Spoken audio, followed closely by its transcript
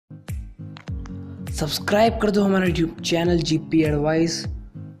Subscribe कर दो हमारा यूट्यूब चैनल जीपी एडवाइस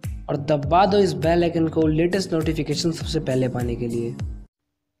और दबा दो इस बेल आइकन को लेटेस्ट नोटिफिकेशन सबसे पहले पाने के लिए।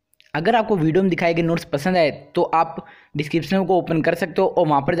 अगर आपको वीडियो में दिखाए गए नोट्स पसंद आए तो आप डिस्क्रिप्शन को ओपन कर सकते हो और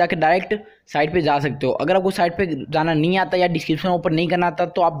वहाँ पर जाकर डायरेक्ट साइट पे जा सकते हो। अगर आपको साइट पे जाना नहीं आता या डिस्क्रिप्शन ओपन नहीं करना आता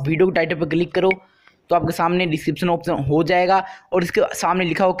तो आप वीडियो के टाइटल पर क्लिक करो तो आपके सामने डिस्क्रिप्शन ऑप्शन हो जाएगा और इसके सामने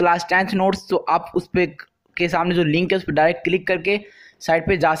लिखा हो क्लास 10th नोट्स, तो आप उस पर के सामने जो लिंक है उस पर डायरेक्ट क्लिक करके साइट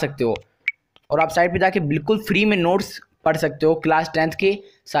पर जा सकते हो और आप साइट पे जाके बिल्कुल फ्री में नोट्स पढ़ सकते हो क्लास 10th के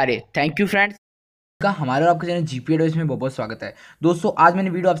सारे। थैंक यू फ्रेंड्स का हमारे और आपके चैनल जीपी एडवाइस में बहुत बहुत स्वागत है। दोस्तों आज मैंने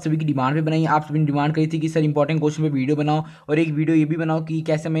वीडियो आप सभी की डिमांड पे बनाई। आप सभी ने डिमांड करी थी कि सर इंपॉर्टेंट क्वेश्चन पे वीडियो बनाओ और एक वीडियो ये भी बनाओ कि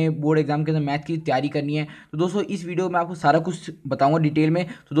कैसे हमें बोर्ड एग्जाम के अंदर मैथ की तैयारी करनी है। तो दोस्तों इस वीडियो में आपको सारा कुछ बताऊंगा डिटेल में।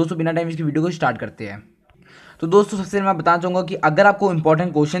 तो दोस्तों बिना टाइम इसकी वीडियो को स्टार्ट करते हैं। तो दोस्तों सबसे पहले मैं बताना चाहूँगा कि अगर आपको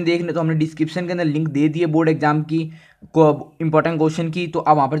इंपॉर्टेंट क्वेश्चन देखने तो हमने डिस्क्रिप्शन के अंदर लिंक दे दी है बोर्ड एग्जाम की इंपॉर्टेंट क्वेश्चन की, तो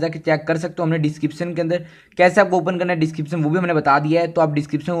आप वहाँ पर जाकर चेक कर सकते हो। हमने डिस्क्रिप्शन के अंदर कैसे आपको ओपन करना है डिस्क्रिप्शन वो भी हमने बता दिया है, तो आप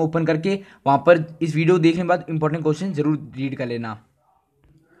डिस्क्रिप्शन ओपन करके वहाँ पर इस वीडियो देखने के बाद इंपॉर्टेंट क्वेश्चन जरूर रीड कर लेना।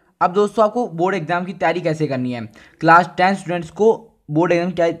 अब दोस्तों आपको बोर्ड एग्जाम की तैयारी कैसे करनी है, क्लास 10 स्टूडेंट्स को बोर्ड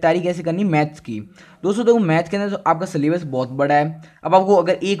एग्जाम की तैयारी कैसे करनी मैथ्स की। दोस्तों देखो मैथ के अंदर तो आपका सिलेबस बहुत बड़ा है। अब आपको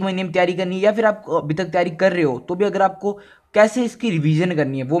अगर एक महीने में तैयारी करनी है या फिर आप अभी तक तैयारी कर रहे हो तो भी अगर आपको कैसे इसकी रिवीजन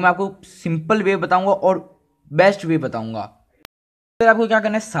करनी है वो मैं आपको सिंपल वे बताऊंगा और बेस्ट वे बताऊंगा। फिर आपको क्या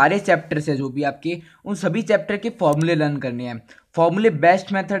करना है, सारे चैप्टर्स है जो भी आपके उन सभी चैप्टर के फॉर्मूले लर्न करने हैं। फॉर्मूले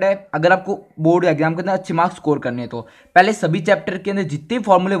बेस्ट मेथड है अगर आपको बोर्ड एग्जाम के अंदर अच्छे मार्क्स स्कोर करने हैं। तो पहले सभी चैप्टर के अंदर जितने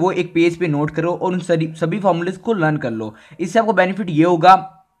फॉर्मूले वो एक पेज पे नोट करो और उन सभी फॉर्मूलेस को लर्न कर लो। इससे आपको बेनिफिट ये होगा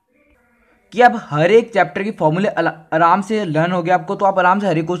कि आप हर एक चैप्टर के फॉर्मूले आराम से लर्न हो गए आपको, तो आप आराम से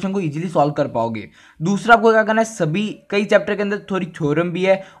हर एक क्वेश्चन को इजीली सॉल्व कर पाओगे। दूसरा आपको क्या करना है, सभी कई चैप्टर के अंदर थोड़ी थ्योरम भी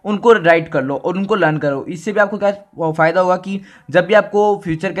है उनको राइट कर लो और उनको लर्न करो। इससे भी आपको क्या फ़ायदा होगा कि जब भी आपको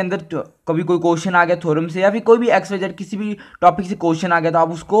फ्यूचर के अंदर कभी कोई क्वेश्चन आ गया थ्योरम से या फिर कोई भी एक्स किसी भी टॉपिक से क्वेश्चन आ गया तो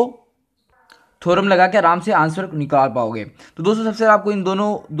आप उसको थ्योरम लगा के आराम से आंसर निकाल पाओगे। तो दोस्तों सबसे आपको इन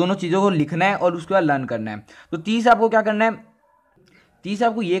दोनों चीज़ों को लिखना है और उसके बाद लर्न करना है। तो तीसरा आपको क्या करना है, तीसरा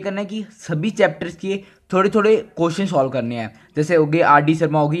आपको ये करना है कि सभी चैप्टर्स के थोड़े थोड़े क्वेश्चन सॉल्व करने हैं। जैसे हो गए आर डी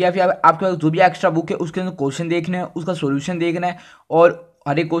शर्मा होगी या फिर आपके पास जो भी एक्स्ट्रा बुक है उसके अंदर क्वेश्चन देखना है, उसका सॉल्यूशन देखना है और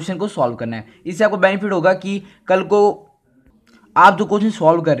हर एक क्वेश्चन को सॉल्व करना है। इससे आपको बेनिफिट होगा कि कल को आप जो क्वेश्चन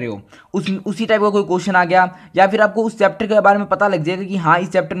सॉल्व कर रहे हो उसी टाइप का कोई क्वेश्चन आ गया या फिर आपको उस चैप्टर के बारे में पता लग जाएगा कि हाँ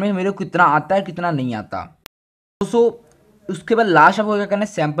इस चैप्टर में मेरे को कितना आता है कितना नहीं आता। दोस्तों उसके बाद लास्ट आपको क्या करना है,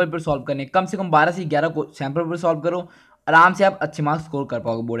 सैम्पल पेपर सॉल्व करने। कम से कम 12 से 11 सैम्पल पेपर सॉल्व करो, आराम से आप अच्छे मार्क्स स्कोर कर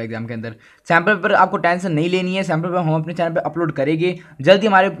पाओगे बोर्ड एग्जाम के अंदर। सैम्पल पेपर आपको टेंशन नहीं लेनी है, सैम्पल पेपर हम अपने चैनल पे अपलोड करेंगे जल्दी।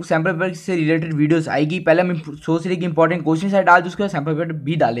 हमारे सैम्पल पेपर से रिलेटेड वीडियोस आएगी। पहले हम सोच रहे कि इंपॉर्टेंट क्वेश्चन शायद डाल दो, उसके बाद सैम्पल पेपर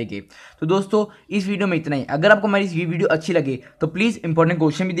भी डालेंगे। तो दोस्तों इस वीडियो में इतना ही। अगर आपको हमारी ये वीडियो अच्छी लगे तो प्लीज़ इंपॉर्टेंट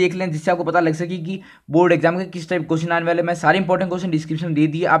क्वेश्चन भी देख लें जिससे आपको पता लग सके कि बोर्ड एग्जाम के किस टाइप क्वेश्चन आने वाले। मैं सारे इंपॉर्टेंट क्वेश्चन डिस्क्रिप्शन दे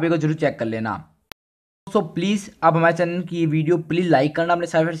दिए, आप एक बार जरूर चेक कर लेना। तो प्लीज़ आप हमारे चैनल की ये वीडियो प्लीज़ लाइक करना, अपने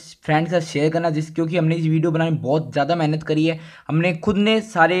सारे फ्रेंड्स के साथ शेयर करना क्योंकि हमने इस वीडियो बनाने में बहुत ज़्यादा मेहनत करी है। हमने खुद ने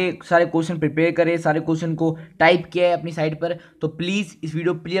सारे क्वेश्चन प्रिपेयर करे, सारे क्वेश्चन को टाइप किया है अपनी साइट पर। तो प्लीज़ इस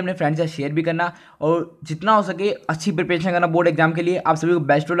वीडियो प्लीज़ अपने फ्रेंड्स के साथ शेयर भी करना और जितना हो सके अच्छी प्रिपरेशन करना बोर्ड एग्जाम के लिए। आप सभी को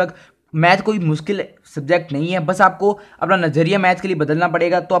बेस्ट ऑफ लक। मैथ कोई मुश्किल सब्जेक्ट नहीं है, बस आपको अपना नज़रिया मैथ के लिए बदलना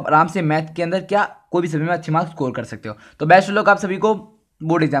पड़ेगा तो आप आराम से मैथ के अंदर कोई भी सब्जेक्ट में अच्छे मार्क्स स्कोर कर सकते हो। तो बेस्ट ऑफ लक आप सभी को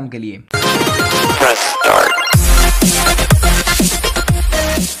बोर्ड एग्जाम के लिए।